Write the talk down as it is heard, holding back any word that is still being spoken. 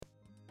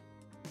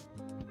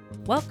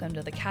Welcome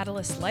to the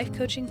Catalyst Life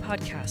Coaching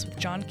Podcast with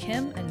John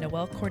Kim and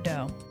Noelle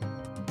Cordeau.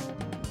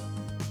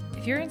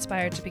 If you're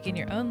inspired to begin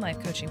your own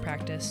life coaching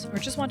practice or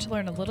just want to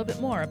learn a little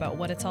bit more about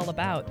what it's all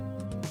about,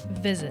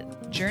 visit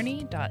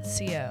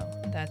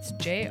journey.co. That's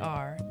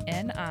JRNI.co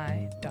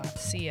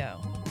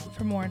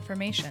for more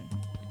information.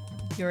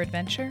 Your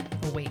adventure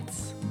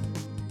awaits.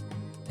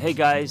 Hey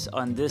guys,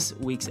 on this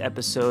week's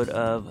episode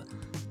of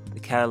the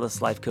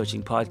Catalyst Life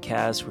Coaching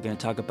Podcast, we're going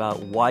to talk about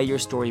why your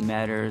story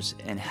matters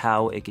and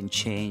how it can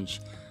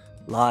change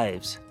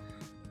lives.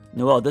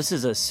 Noelle, this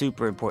is a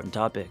super important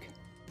topic.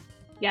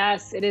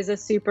 Yes, it is a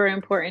super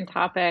important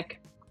topic.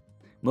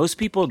 Most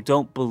people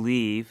don't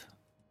believe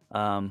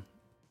their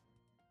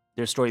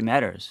story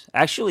matters.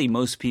 Actually,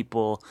 most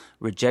people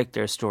reject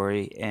their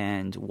story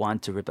and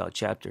want to rip out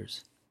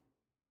chapters.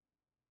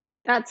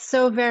 That's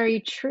so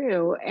very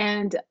true.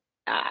 And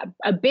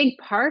a big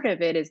part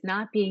of it is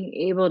not being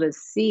able to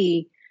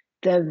see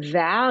the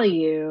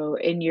value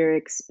in your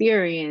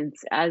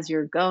experience as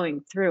you're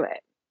going through it.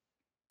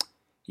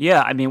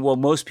 Yeah, I mean, well,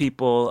 most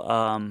people,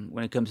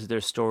 when it comes to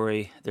their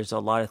story, there's a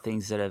lot of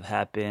things that have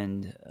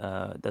happened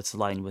that's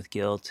aligned with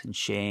guilt and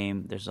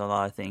shame. There's a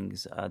lot of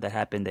things that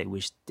happened they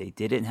wish they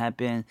didn't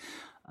happen,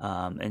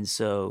 and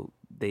so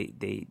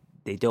they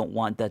don't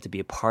want that to be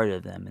a part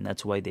of them, and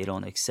that's why they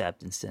don't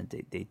accept. Instead,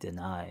 they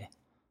deny.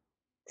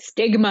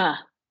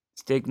 Stigma,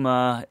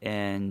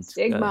 and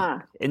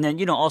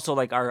then also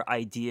like our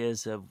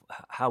ideas of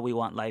how we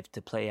want life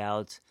to play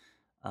out.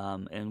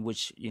 And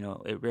which,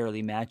 it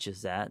rarely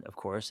matches that, of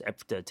course,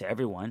 to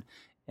everyone.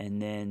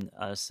 And then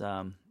us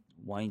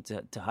wanting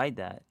to hide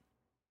that.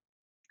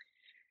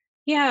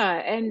 Yeah,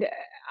 and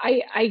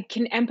I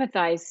can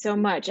empathize so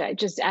much.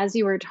 As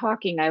you were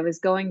talking, I was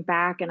going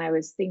back and I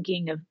was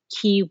thinking of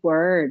key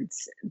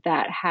words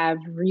that have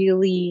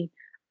really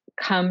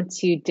come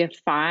to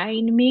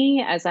define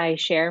me as I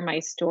share my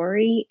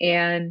story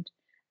and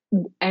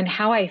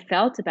how I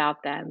felt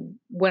about them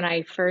when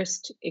I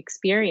first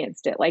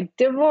experienced it, like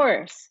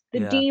divorce,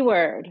 the Yeah. D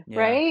word, Yeah.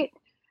 right?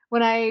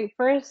 When I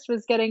first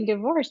was getting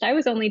divorced, I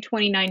was only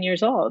 29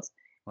 years old.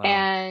 Wow.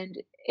 And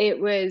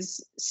it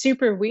was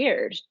super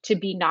weird to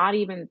be not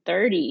even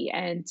 30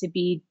 and to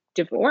be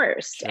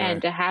divorced. Sure.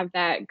 And to have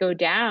that go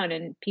down,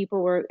 and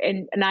people were,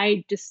 and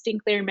I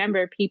distinctly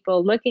remember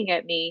people looking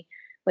at me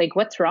like,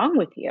 what's wrong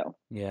with you?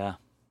 Yeah.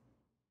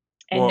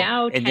 And Well,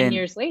 now, and 10 then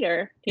years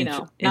later, int-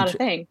 not a int-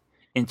 thing.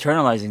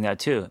 internalizing that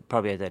too,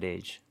 probably at that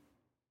age.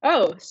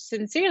 Oh,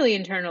 sincerely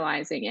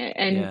internalizing it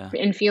Yeah.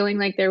 and feeling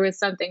like there was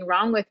something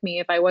wrong with me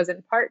if I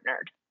wasn't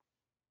partnered.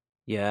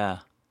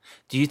 Yeah.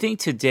 Do you think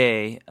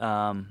today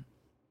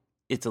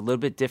it's a little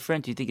bit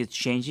different? Do you think it's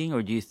changing,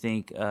 or do you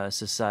think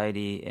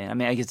society, and I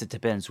mean, I guess it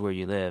depends where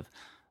you live,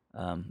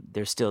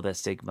 there's still that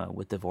stigma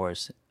with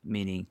divorce,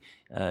 meaning,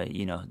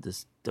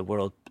 the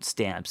world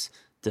stamps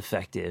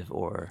defective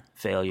or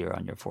failure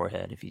on your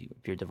forehead if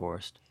you're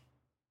divorced.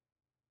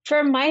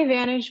 From my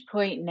vantage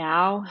point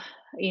now,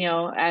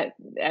 at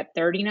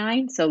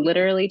 39, so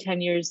literally 10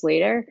 years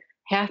later,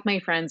 half my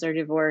friends are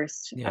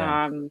divorced.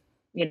 Yeah.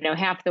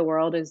 Half the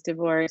world is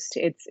divorced.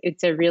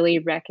 It's a really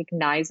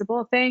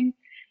recognizable thing.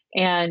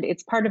 And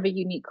it's part of a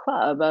unique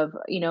club of,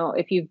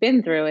 if you've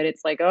been through it,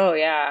 it's like, oh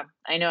yeah,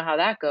 I know how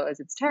that goes.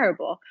 It's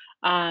terrible.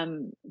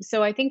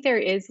 So I think there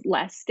is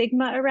less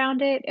stigma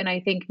around it. And I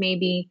think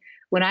maybe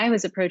when I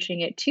was approaching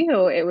it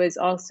too, it was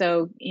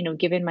also,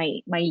 given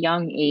my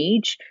young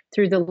age,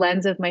 through the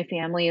lens of my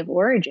family of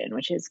origin,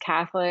 which is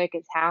Catholic,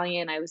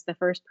 Italian. I was the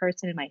first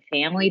person in my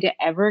family to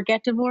ever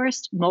get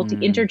divorced,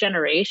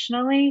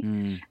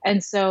 intergenerationally.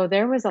 And so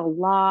there was a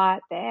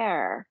lot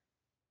there.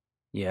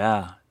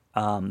 Yeah.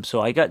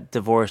 So I got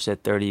divorced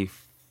at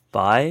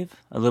 35,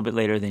 a little bit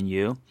later than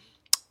you.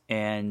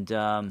 And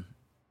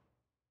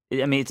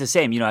I mean, it's the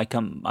same.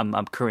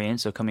 I'm Korean,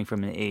 so coming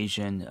from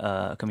Asian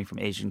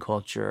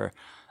culture,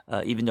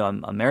 even though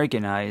I'm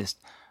Americanized,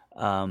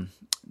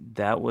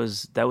 that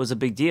was a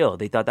big deal.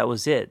 They thought that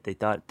was it. They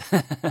thought,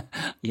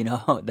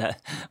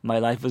 that my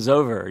life was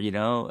over.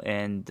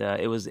 And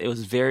it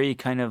was very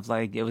kind of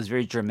like, it was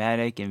very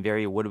dramatic and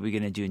very, what are we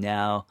gonna do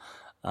now?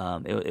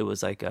 It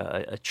was like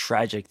a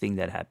tragic thing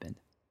that happened.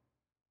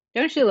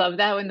 Don't you love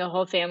that when the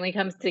whole family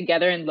comes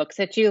together and looks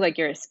at you like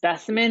you're a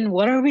specimen?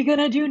 What are we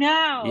gonna do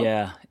now?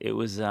 Yeah, it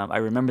was. I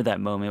remember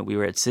that moment. We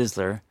were at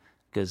Sizzler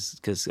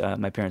because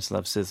my parents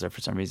love Sizzler for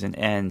some reason,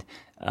 and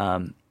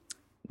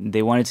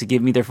they wanted to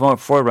give me their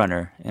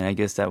Forerunner, and I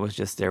guess that was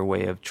just their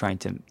way of trying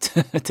to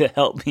to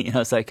help me. And I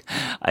was like,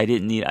 I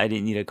didn't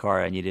need a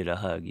car. I needed a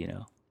hug.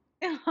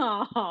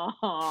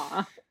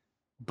 Aww.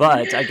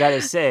 But I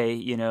gotta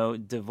say,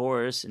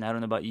 divorce, and I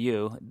don't know about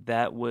you,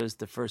 that was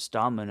the first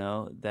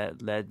domino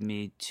that led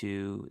me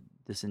to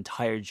this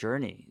entire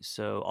journey.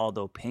 So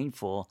although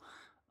painful,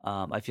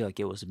 I feel like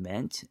it was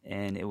meant,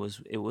 and it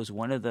was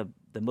one of the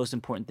most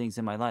important things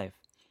in my life.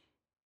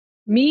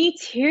 Me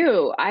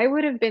too. I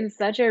would have been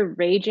such a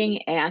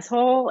raging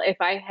asshole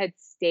if I had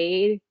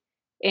stayed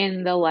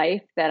in the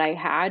life that I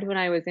had when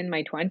I was in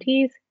my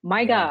 20s.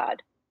 My Yeah.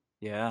 God.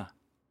 Yeah.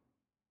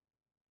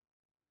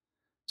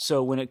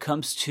 So when it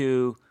comes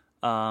to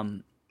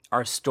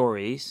our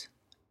stories.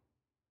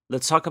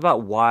 Let's talk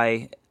about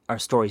why our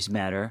stories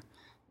matter,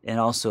 and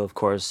also, of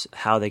course,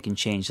 how they can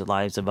change the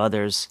lives of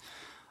others.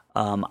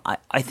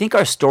 I think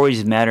our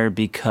stories matter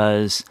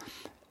because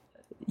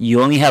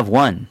you only have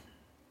one.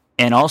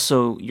 And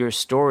also, your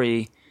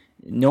story,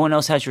 no one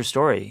else has your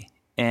story.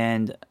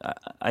 And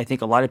I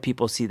think a lot of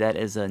people see that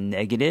as a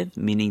negative,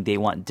 meaning they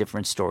want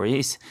different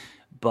stories.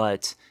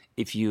 But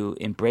if you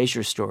embrace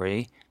your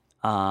story,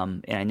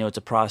 and I know it's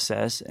a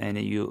process, and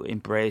you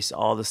embrace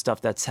all the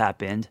stuff that's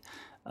happened,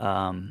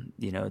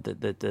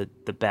 the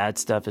bad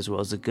stuff as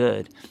well as the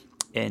good,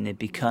 and it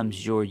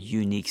becomes your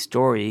unique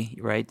story,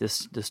 right? The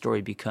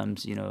story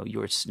becomes,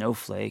 your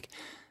snowflake.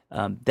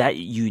 That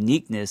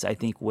uniqueness, I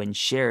think, when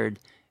shared,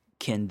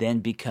 can then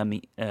become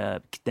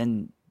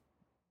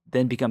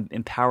become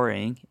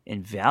empowering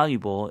and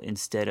valuable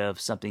instead of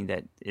something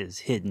that is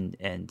hidden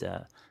and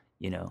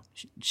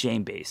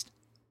shame based.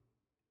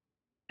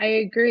 I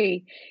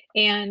agree.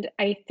 And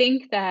I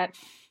think that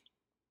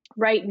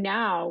right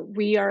now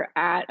we are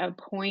at a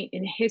point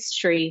in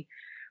history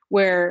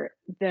where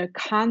the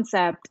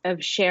concept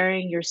of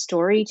sharing your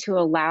story to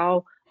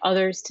allow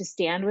others to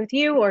stand with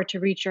you or to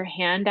reach your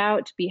hand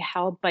out to be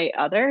held by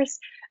others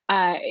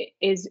uh,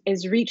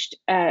 is reached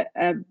a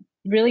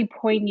really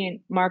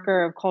poignant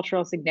marker of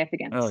cultural Oh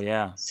significance.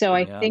 yeah, So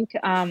I yeah, think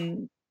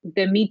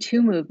the Me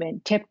Too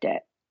movement tipped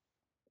it.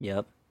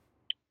 yep.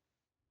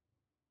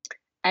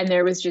 And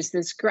there was just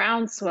this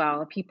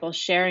groundswell of people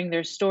sharing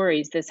their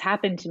stories. This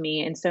happened to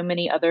me, and so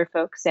many other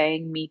folks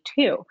saying, Me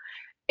too.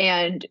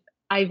 And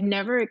I've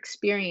never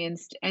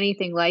experienced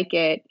anything like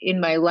it in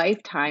my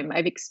lifetime.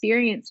 I've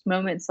experienced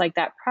moments like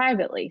that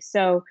privately.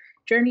 So,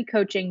 Journey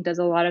Coaching does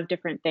a lot of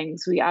different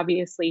things. We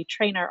obviously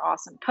train our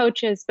awesome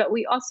coaches, but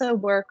we also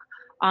work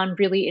on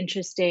really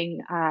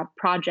interesting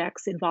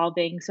projects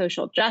involving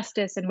social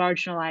justice and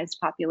marginalized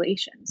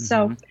populations. Hmm.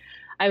 So,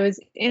 I was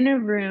in a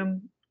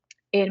room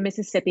in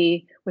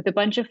Mississippi with a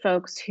bunch of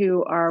folks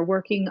who are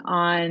working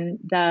on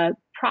the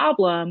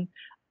problem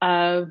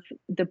of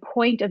the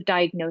point of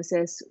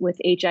diagnosis with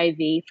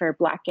HIV for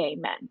Black gay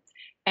men.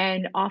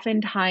 And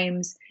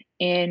oftentimes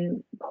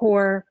in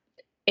poor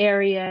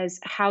areas,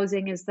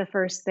 housing is the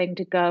first thing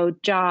to go,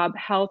 job,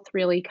 health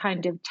really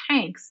kind of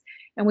tanks.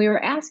 And we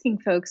were asking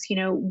folks,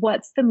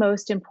 what's the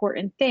most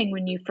important thing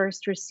when you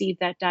first receive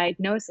that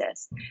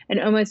diagnosis? And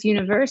almost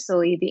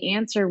universally, the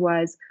answer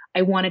was,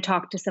 I want to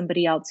talk to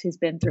somebody else who's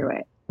been through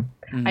it.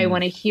 I Mm.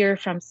 want to hear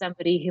from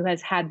somebody who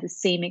has had the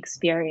same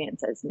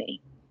experience as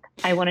me.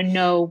 I want to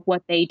know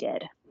what they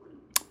did.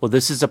 Well,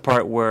 this is a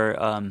part where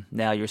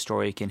now your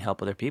story can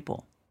help other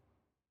people,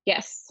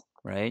 Yes.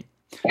 right?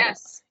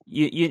 Yes.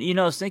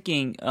 I was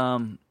thinking,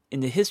 in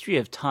the history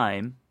of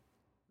time,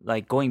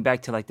 like going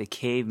back to like the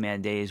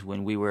caveman days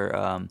when we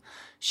were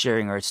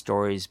sharing our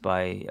stories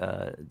by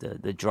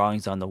the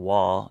drawings on the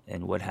wall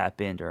and what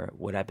happened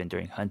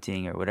during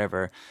hunting or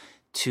whatever,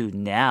 to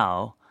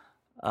now,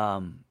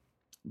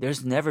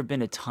 there's never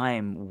been a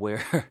time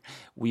where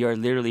we are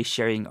literally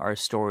sharing our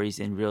stories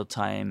in real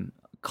time,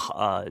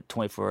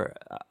 24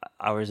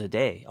 hours a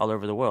day all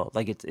over the world.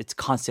 Like it's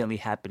constantly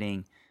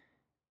happening.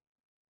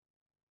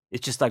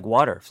 It's just like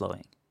water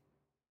flowing.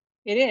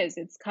 It is.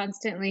 It's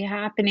constantly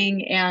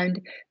happening, and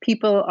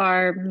people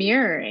are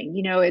mirroring.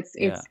 It's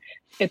Yeah.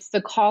 it's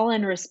the call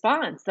and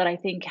response that I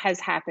think has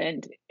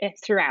happened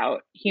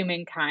throughout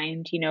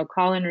humankind.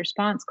 Call and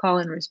response, call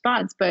and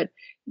response. But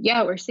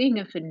yeah, we're seeing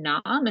a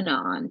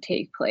phenomenon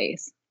take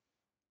place.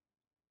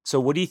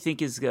 So, what do you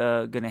think is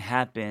going to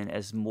happen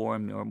as more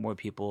and more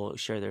people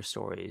share their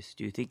stories?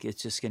 Do you think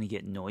it's just going to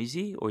get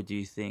noisy, or do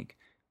you think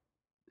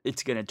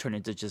it's going to turn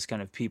into just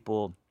kind of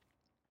people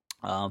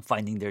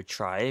finding their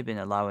tribe and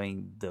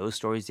allowing those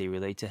stories they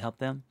relate to help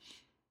them?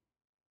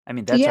 I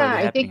mean, that's Yeah, already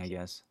I happening, think I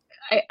guess.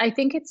 I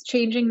think it's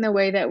changing the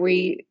way that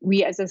we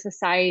as a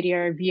society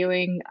are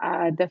viewing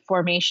the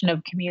formation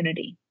of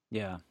community.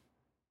 Yeah.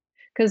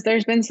 Because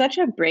there's been such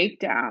a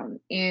breakdown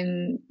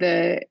in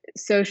the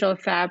social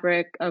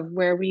fabric of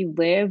where we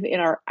live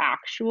in our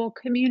actual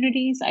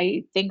communities.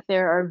 I think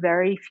there are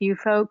very few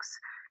folks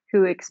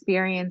who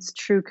experience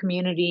true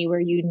community where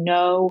you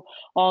know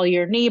all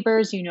your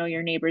neighbors, you know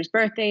your neighbors'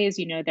 birthdays,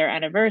 you know their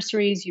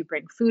anniversaries, you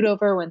bring food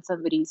over when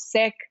somebody's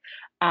sick.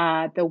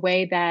 The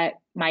way that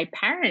my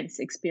parents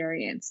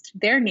experienced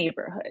their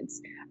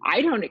neighborhoods.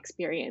 I don't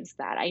experience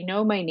that. I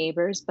know my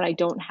neighbors, but I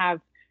don't have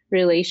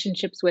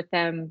relationships with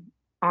them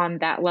on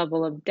that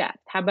level of depth.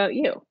 How about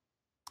you?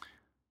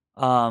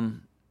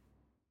 Um,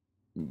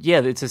 yeah,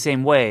 it's the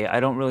same way. I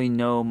don't really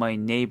know my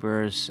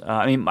neighbors.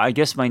 I mean, I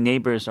guess my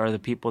neighbors are the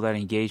people that I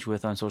engage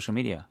with on social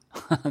media.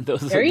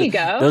 those There are the, you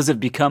go. those have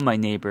become my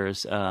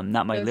neighbors,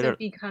 not my Those literal. have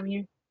become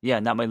your. Yeah,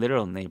 not my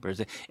literal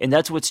neighbors. And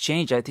that's what's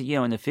changed. I think,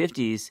 in the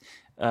 50s,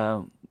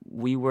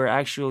 we were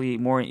actually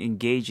more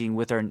engaging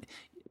with our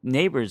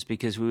neighbors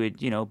because we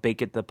would,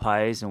 bake at the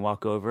pies and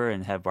walk over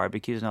and have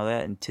barbecues and all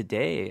that. And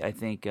today, I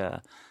think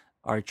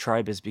our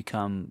tribe has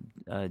become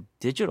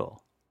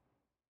digital.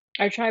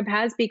 Our tribe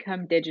has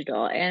become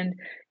digital. And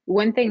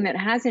one thing that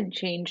hasn't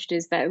changed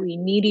is that we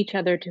need each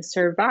other to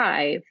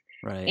survive.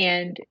 Right.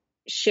 And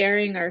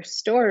sharing our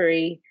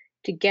story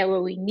to get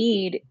what we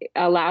need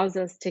allows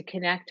us to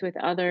connect with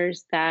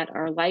others that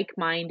are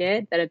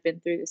like-minded, that have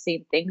been through the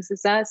same things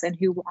as us, and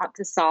who want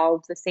to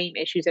solve the same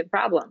issues and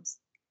problems.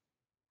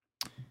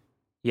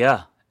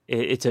 Yeah.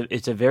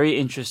 It's a very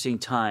interesting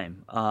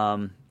time.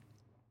 And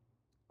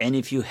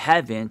if you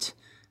haven't,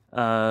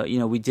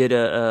 we did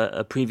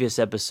a previous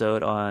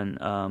episode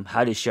on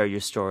how to share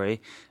your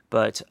story,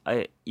 but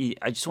I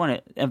just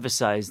want to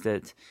emphasize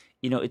that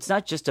it's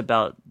not just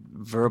about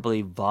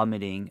verbally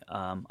vomiting.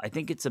 I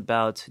think it's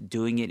about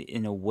doing it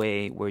in a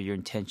way where your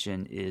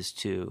intention is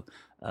to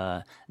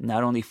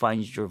not only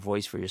find your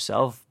voice for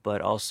yourself,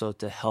 but also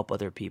to help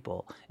other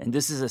people. And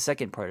this is the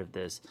second part of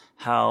this: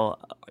 how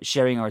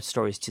sharing our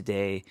stories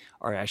today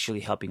are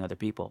actually helping other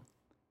people.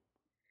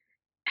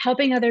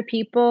 Helping other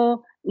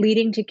people,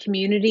 leading to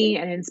community,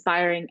 and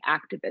inspiring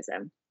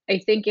activism. I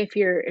think if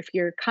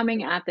you're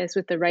coming at this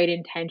with the right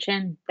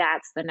intention,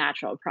 that's the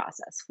natural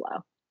process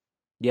flow.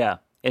 Yeah.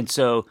 And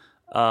so,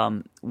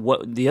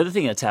 what the other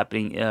thing that's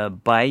happening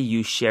by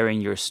you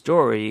sharing your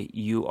story,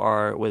 you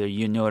are, whether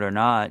you know it or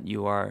not,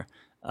 you are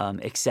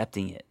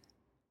accepting it.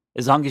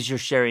 As long as you're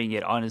sharing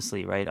it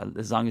honestly, right?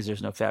 As long as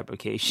there's no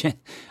fabrication.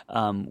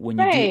 When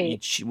you do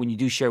Right. when you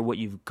do share what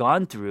you've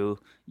gone through,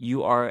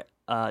 you are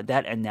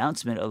that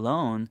announcement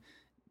alone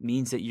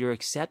means that you're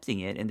accepting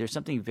it, and there's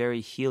something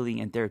very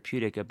healing and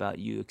therapeutic about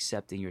you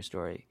accepting your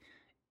story.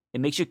 It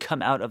makes you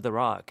come out of the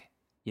rock,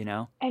 you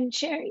know? And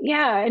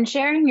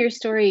sharing your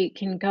story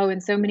can go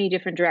in so many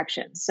different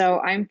directions. So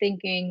I'm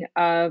thinking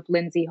of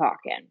Lindsay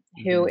Hawken,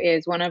 who Hmm.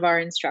 is one of our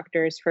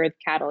instructors for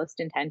Catalyst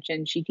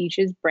Intention. She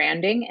teaches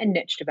branding and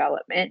niche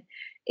development,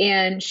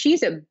 and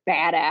she's a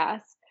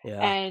badass.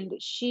 Yeah. And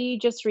she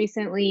just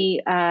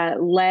recently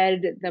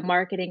led the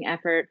marketing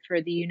effort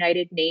for the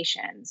United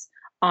Nations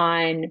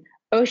on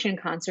ocean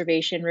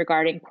conservation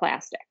regarding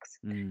plastics.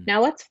 Mm.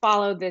 Now let's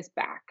follow this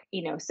back,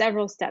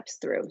 several steps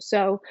through.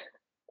 So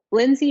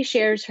Lindsay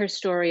shares her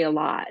story a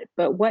lot,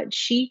 but what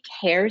she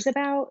cares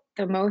about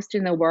the most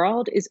in the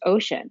world is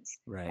oceans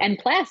Right. and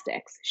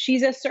plastics.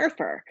 She's a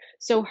surfer.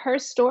 So her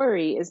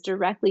story is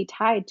directly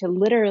tied to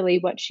literally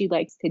what she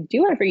likes to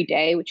do every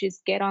day, which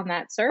is get on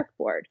that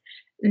surfboard.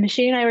 And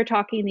she and I were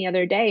talking the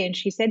other day, and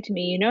she said to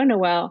me,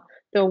 Noelle,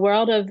 the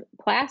world of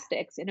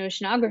plastics and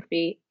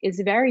oceanography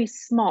is very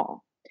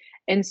small.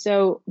 And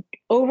so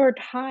over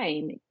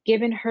time,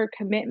 given her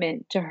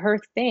commitment to her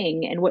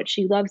thing and what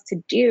she loves to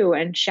do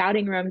and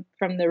shouting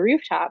from the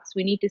rooftops,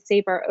 we need to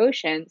save our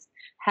oceans,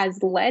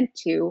 has led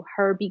to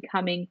her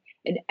becoming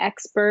an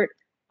expert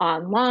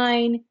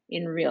online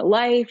in real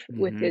life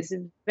with Hmm. this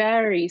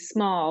very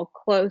small,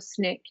 close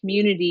knit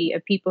community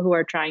of people who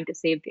are trying to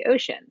save the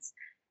oceans.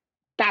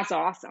 That's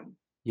awesome.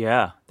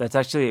 Yeah, that's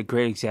actually a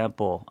great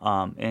example.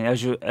 And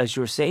as you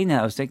were saying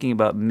that, I was thinking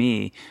about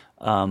me.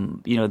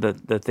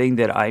 The thing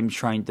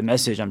that the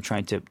message I'm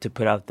trying to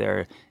put out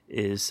there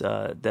is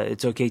that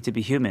it's okay to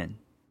be human.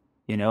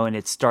 And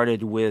it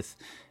started with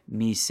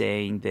me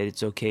saying that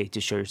it's okay to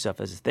show yourself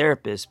as a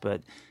therapist,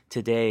 but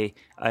today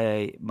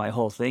my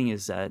whole thing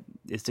is that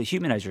it's to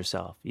humanize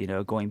yourself.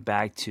 Going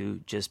back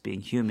to just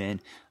being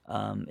human,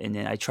 and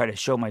then I try to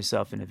show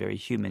myself in a very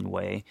human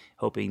way,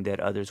 hoping that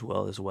others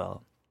will as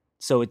well.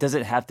 So it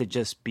doesn't have to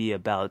just be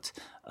about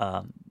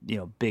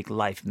big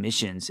life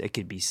missions. It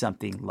could be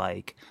something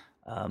like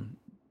um,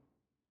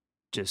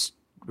 just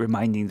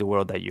reminding the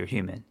world that you're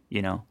human.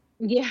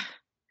 Yeah.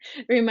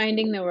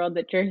 Reminding the world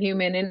that you're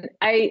human, and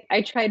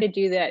I try to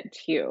do that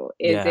too.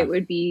 Is Yeah, it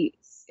would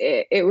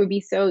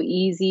be so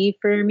easy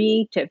for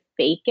me to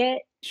fake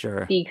it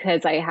sure,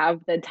 because I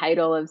have the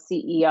title of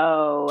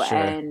CEO, sure.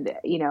 and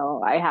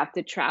I have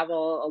to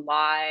travel a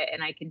lot,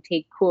 and I can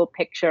take cool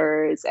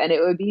pictures, and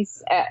it would be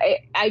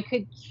I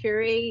could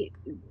curate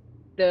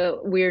the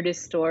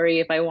weirdest story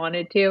if I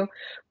wanted to,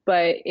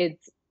 but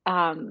it's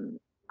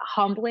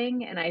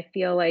humbling, and I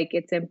feel like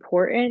it's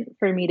important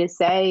for me to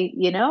say,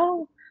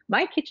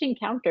 my kitchen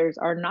counters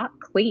are not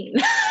clean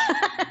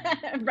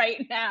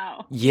right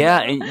now. Yeah,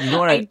 and you know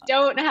what I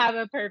don't have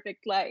a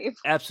perfect life.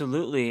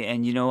 absolutely,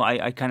 and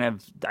I kind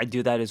of I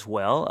do that as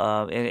well.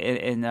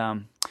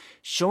 And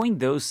showing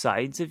those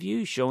sides of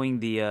you, showing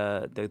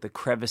the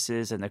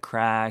crevices and the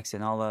cracks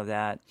and all of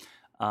that,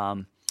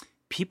 um,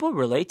 people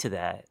relate to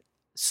that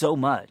so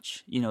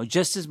much.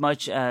 Just as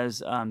much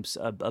as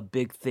a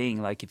big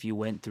thing, like if you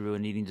went through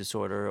an eating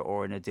disorder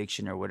or an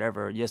addiction or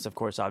whatever. Yes, of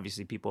course,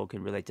 obviously people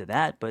can relate to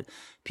that, but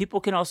people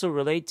can also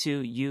relate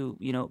to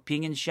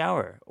peeing in the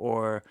shower,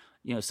 or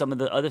some of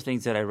the other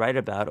things that I write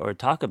about or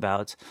talk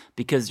about,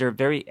 because they're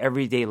very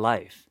everyday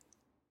life.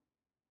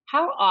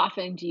 How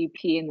often do you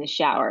pee in the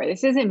shower?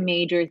 This is a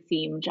major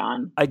theme,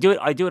 John. I do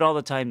it all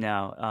the time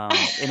now.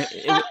 And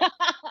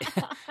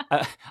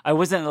I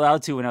wasn't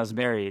allowed to when I was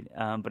married,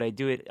 but I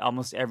do it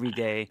almost every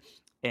day,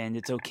 and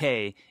it's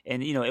okay.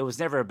 And it was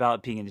never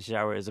about peeing in the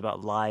shower; it was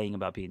about lying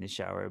about peeing in the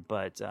shower.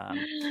 But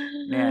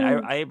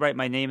man, I write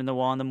my name in the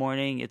wall in the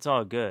morning. It's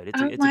all good.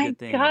 It's a Oh it's a my good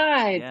thing.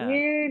 God, Yeah.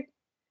 dude.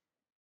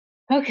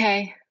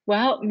 Okay.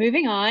 Well,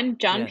 moving on.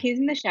 John Yeah, pees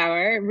in the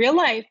shower. Real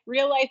life,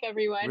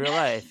 everyone. real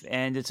life,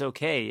 and it's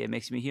okay. It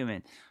makes me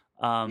human.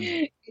 Um,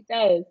 It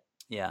does.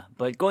 Yeah,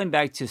 but going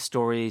back to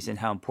stories and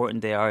how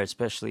important they are,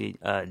 especially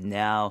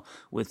now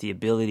with the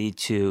ability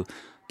to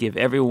give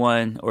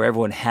everyone or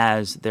everyone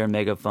has their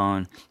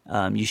megaphone,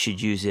 you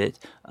should use it.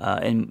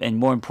 And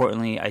more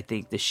importantly, I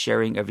think the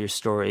sharing of your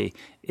story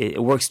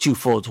it works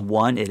twofold.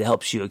 One, it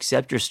helps you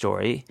accept your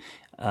story,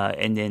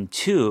 and then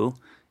two,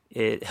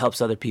 it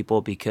helps other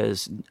people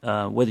because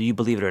whether you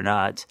believe it or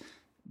not,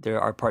 there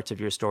are parts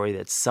of your story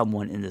that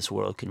someone in this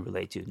world can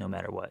relate to, no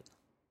matter what.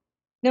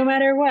 No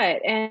matter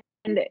what. And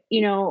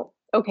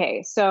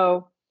okay,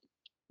 so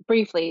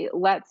briefly,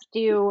 let's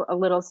do a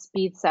little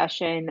speed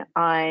session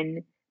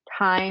on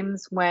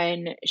times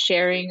when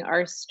sharing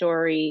our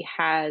story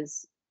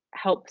has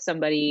helped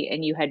somebody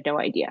and you had no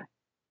idea.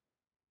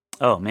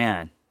 Oh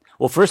man.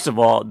 Well, first of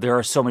all, there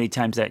are so many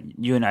times that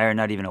you and I are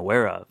not even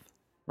aware of,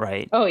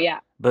 right? Oh, yeah.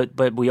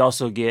 But we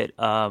also get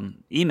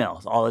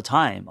emails all the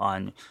time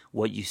on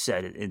what you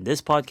said in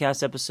this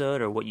podcast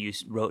episode or what you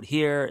wrote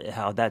here,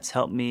 how that's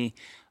helped me.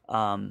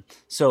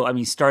 So I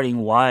mean, starting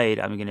wide,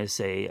 I'm going to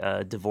say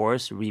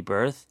divorce,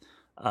 rebirth.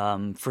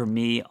 For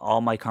me,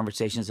 all my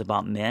conversations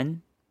about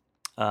men.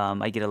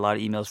 I get a lot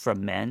of emails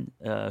from men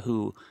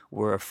who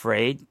were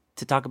afraid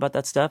to talk about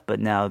that stuff, but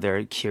now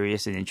they're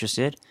curious and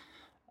interested.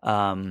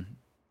 Um,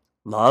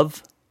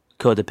 Love,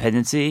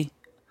 codependency,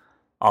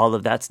 all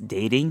of that's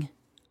dating,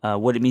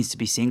 what it means to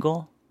be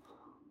single.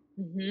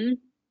 hmm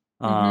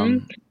hmm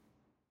Um,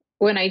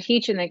 When I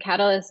teach in the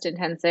Catalyst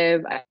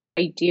Intensive,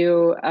 I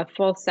do a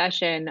full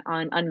session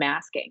on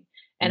unmasking,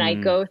 and I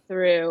mm, go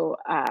through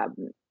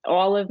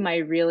all of my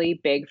really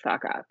big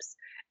fuck ups.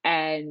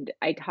 And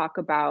I talk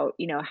about,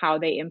 how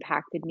they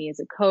impacted me as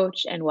a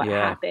coach and what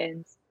yeah,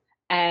 happens.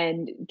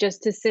 And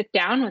just to sit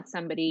down with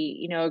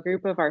somebody, a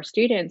group of our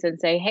students and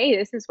say, hey,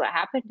 this is what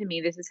happened to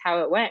me. This is how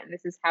it went.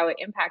 This is how it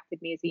impacted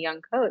me as a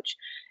young coach.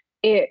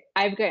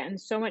 I've gotten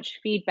so much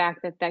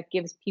feedback that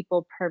gives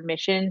people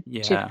permission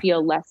to yeah.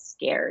 feel less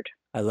scared.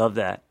 I love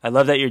that. I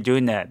love that you're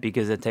doing that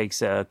because it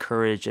takes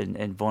courage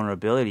and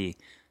vulnerability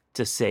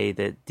to say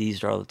that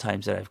these are all the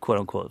times that I've quote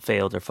unquote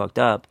failed or fucked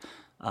up.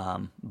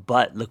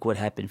 But look what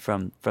happened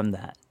from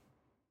that.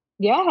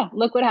 Yeah,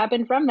 look what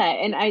happened from that.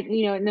 And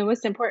and the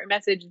most important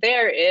message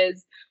there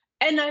is,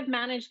 and I've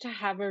managed to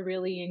have a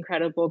really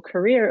incredible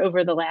career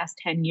over the last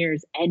 10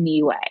 years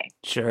anyway.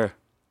 Sure.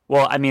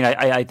 Well, I mean,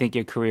 I think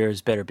your career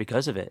is better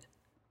because of it.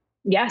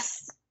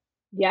 Yes.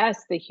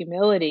 Yes, the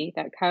humility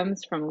that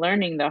comes from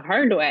learning the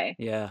hard way.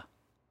 Yeah.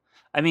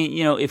 I mean,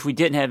 if we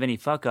didn't have any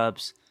fuck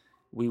ups,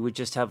 we would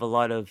just have a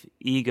lot of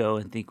ego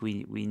and think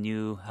we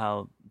knew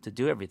how to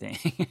do everything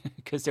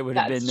because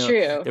That's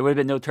true. there would have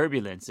been no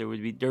turbulence. There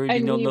would be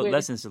And no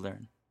lessons to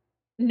learn.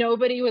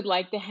 nobody would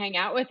like to hang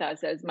out with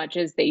us as much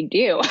as they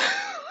do.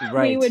 We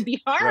Right. would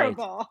be Right.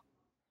 horrible.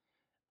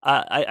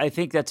 I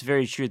think that's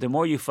very true. The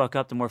more you fuck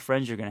up, the more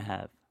friends you're gonna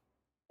have.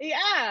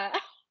 Yeah.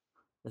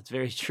 That's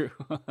very true.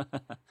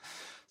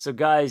 So,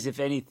 guys, if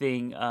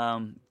anything,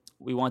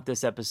 we want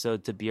this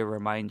episode to be a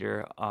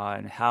reminder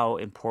on how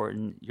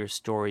important your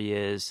story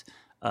is,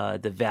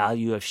 the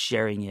value of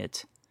sharing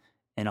it,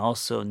 and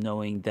also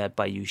knowing that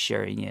by you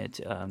sharing it,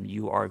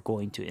 you are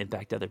going to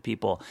impact other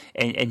people.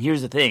 And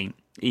here's the thing,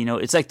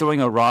 it's like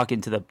throwing a rock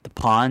into the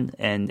pond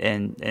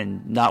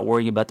and not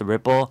worrying about the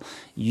ripple.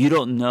 You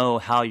don't know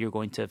how you're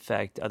going to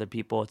affect other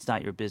people. It's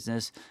not your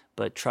business,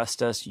 but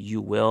trust us,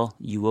 you will.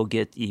 You will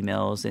get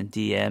emails and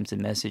DMs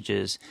and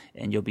messages,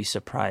 and you'll be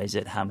surprised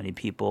at how many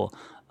people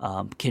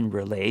can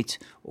relate,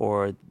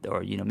 or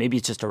maybe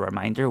it's just a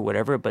reminder,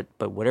 whatever. But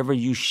whatever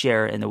you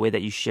share and the way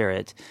that you share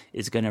it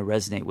is going to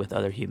resonate with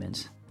other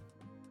humans.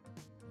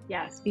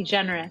 Yes, be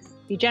generous.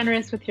 Be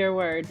generous with your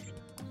words.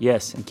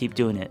 Yes, and keep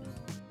doing it.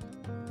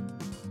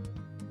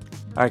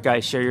 All right,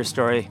 guys, share your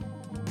story.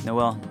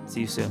 Noelle,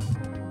 see you soon.